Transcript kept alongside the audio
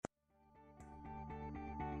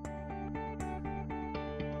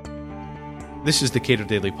This is the Cato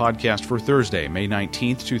Daily Podcast for Thursday, May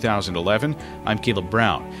 19th, 2011. I'm Caleb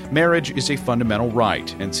Brown. Marriage is a fundamental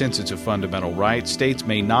right, and since it's a fundamental right, states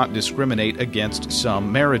may not discriminate against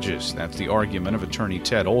some marriages. That's the argument of attorney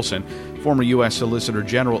Ted Olson, former U.S. Solicitor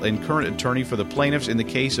General and current attorney for the plaintiffs in the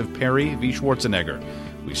case of Perry v. Schwarzenegger.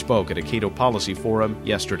 We spoke at a Cato Policy Forum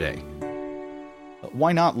yesterday.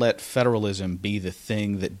 Why not let federalism be the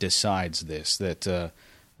thing that decides this, that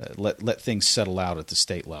let things settle out at the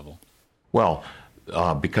state level? Well,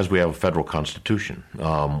 because we have a federal constitution.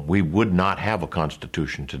 We would not have a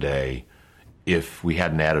constitution today if we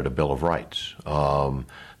hadn't added a Bill of Rights.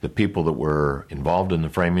 The people that were involved in the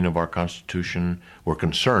framing of our Constitution were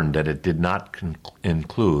concerned that it did not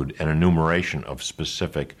include an enumeration of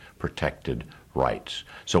specific protected rights.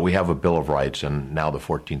 So we have a Bill of Rights, and now the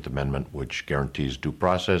 14th Amendment, which guarantees due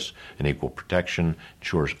process and equal protection,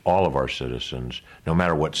 ensures all of our citizens, no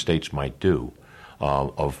matter what states might do,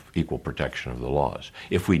 of equal protection of the laws.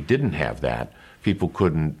 If we didn't have that, people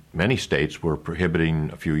couldn't, many states were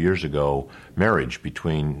prohibiting a few years ago marriage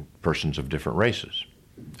between persons of different races,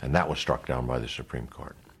 and that was struck down by the Supreme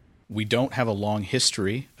Court. We don't have a long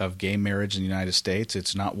history of gay marriage in the United States.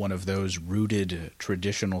 It's not one of those rooted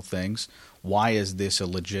traditional things. Why is this a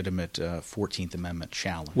legitimate 14th Amendment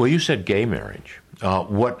challenge? Well, you said gay marriage.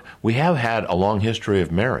 We have had a long history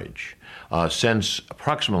of marriage. Since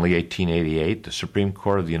approximately 1888, the Supreme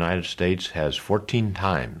Court of the United States has 14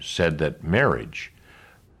 times said that marriage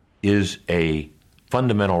is a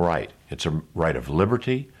fundamental right. It's a right of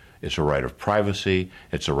liberty, it's a right of privacy,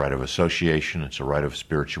 it's a right of association, it's a right of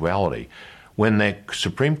spirituality. When the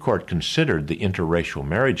Supreme Court considered the interracial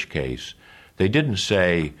marriage case, they didn't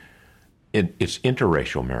say it's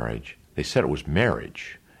interracial marriage. They said it was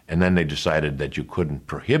marriage. And then they decided that you couldn't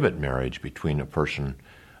prohibit marriage between a person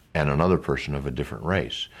and another person of a different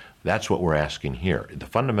race. That's what we're asking here. The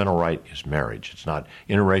fundamental right is marriage. It's not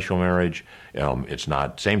interracial marriage. It's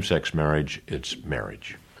not same-sex marriage. It's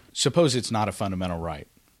marriage. Suppose it's not a fundamental right.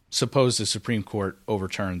 Suppose the Supreme Court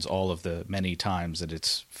overturns all of the many times that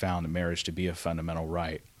it's found marriage to be a fundamental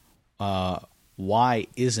right. Why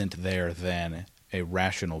isn't there then a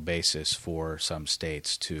rational basis for some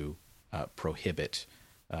states to prohibit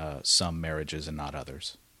some marriages and not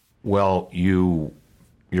others? Well,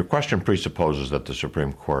 your question presupposes that the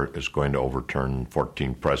Supreme Court is going to overturn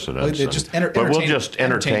 14 precedents. But we'll just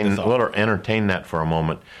entertain that for a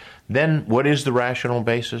moment. Then what is the rational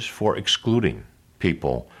basis for excluding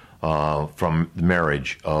people from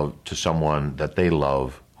marriage to someone that they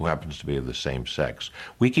love who happens to be of the same sex?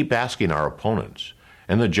 We keep asking our opponents,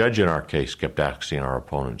 and the judge in our case kept asking our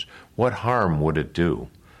opponents, what harm would it do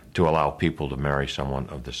to allow people to marry someone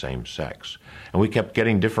of the same sex? And we kept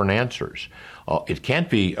getting different answers. It can't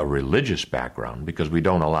be a religious background because we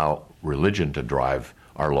don't allow religion to drive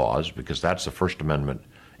our laws because that's the First Amendment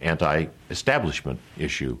anti-establishment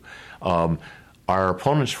issue. Our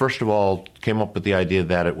opponents, first of all, came up with the idea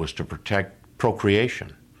that it was to protect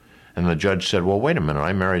procreation. And the judge said, well, wait a minute,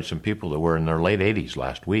 I married some people that were in their late 80s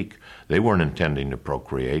last week. They weren't intending to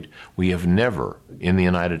procreate. We have never, in the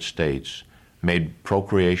United States, made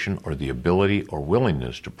procreation or the ability or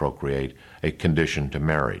willingness to procreate a condition to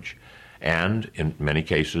marriage. And in many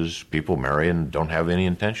cases, people marry and don't have any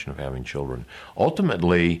intention of having children.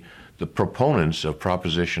 Ultimately, the proponents of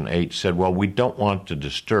Proposition 8 said, well, we don't want to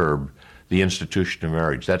disturb the institution of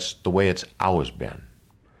marriage. That's the way it's always been.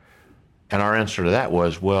 And our answer to that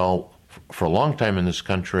was, well, for a long time in this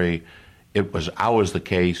country, it was always the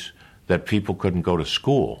case that people couldn't go to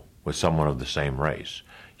school with someone of the same race.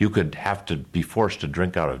 You could have to be forced to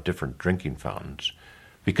drink out of different drinking fountains.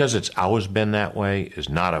 Because it's always been that way is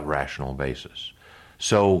not a rational basis.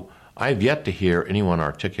 So I've yet to hear anyone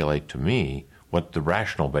articulate to me what the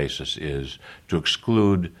rational basis is to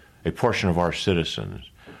exclude a portion of our citizens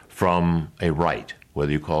from a right,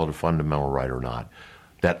 whether you call it a fundamental right or not,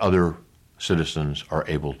 that other citizens are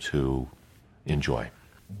able to enjoy.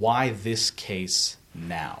 Why this case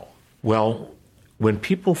now? Well, when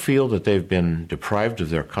people feel that they've been deprived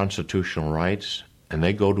of their constitutional rights and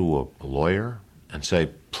they go to a lawyer and say,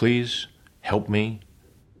 please help me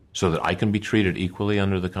so that I can be treated equally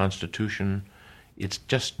under the Constitution, it's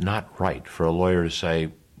just not right for a lawyer to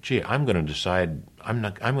say, gee, I'm going to decide, I'm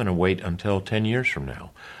going to wait until 10 years from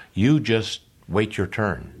now. You just wait your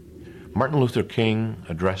turn. Martin Luther King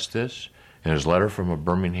addressed this in his letter from a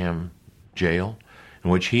Birmingham jail in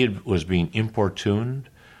which he was being importuned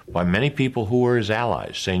by many people who were his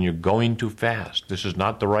allies, saying, you're going too fast. This is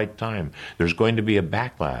not the right time. There's going to be a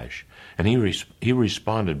backlash. And he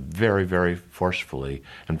responded very, very forcefully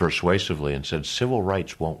and persuasively and said, civil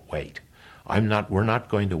rights won't wait. We're not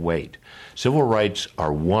going to wait. Civil rights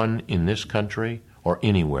are won in this country or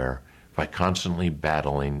anywhere by constantly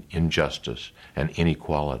battling injustice and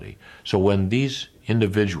inequality. So when these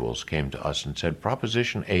individuals came to us and said,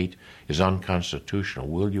 Proposition 8 is unconstitutional,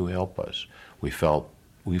 will you help us? We felt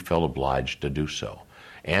obliged to do so.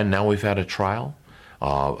 And now we've had a trial,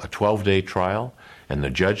 a 12-day trial, and the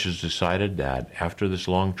judge has decided that after this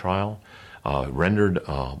long trial, rendered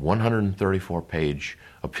a 134-page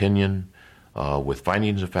opinion with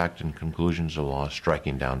findings of fact and conclusions of law,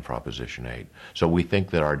 striking down Proposition 8. So we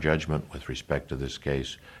think that our judgment with respect to this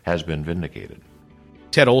case has been vindicated.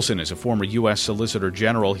 Ted Olson is a former U.S. Solicitor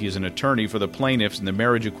General. He is an attorney for the plaintiffs in the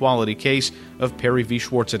marriage equality case of Perry v.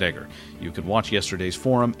 Schwarzenegger. You can watch yesterday's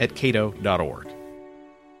forum at cato.org.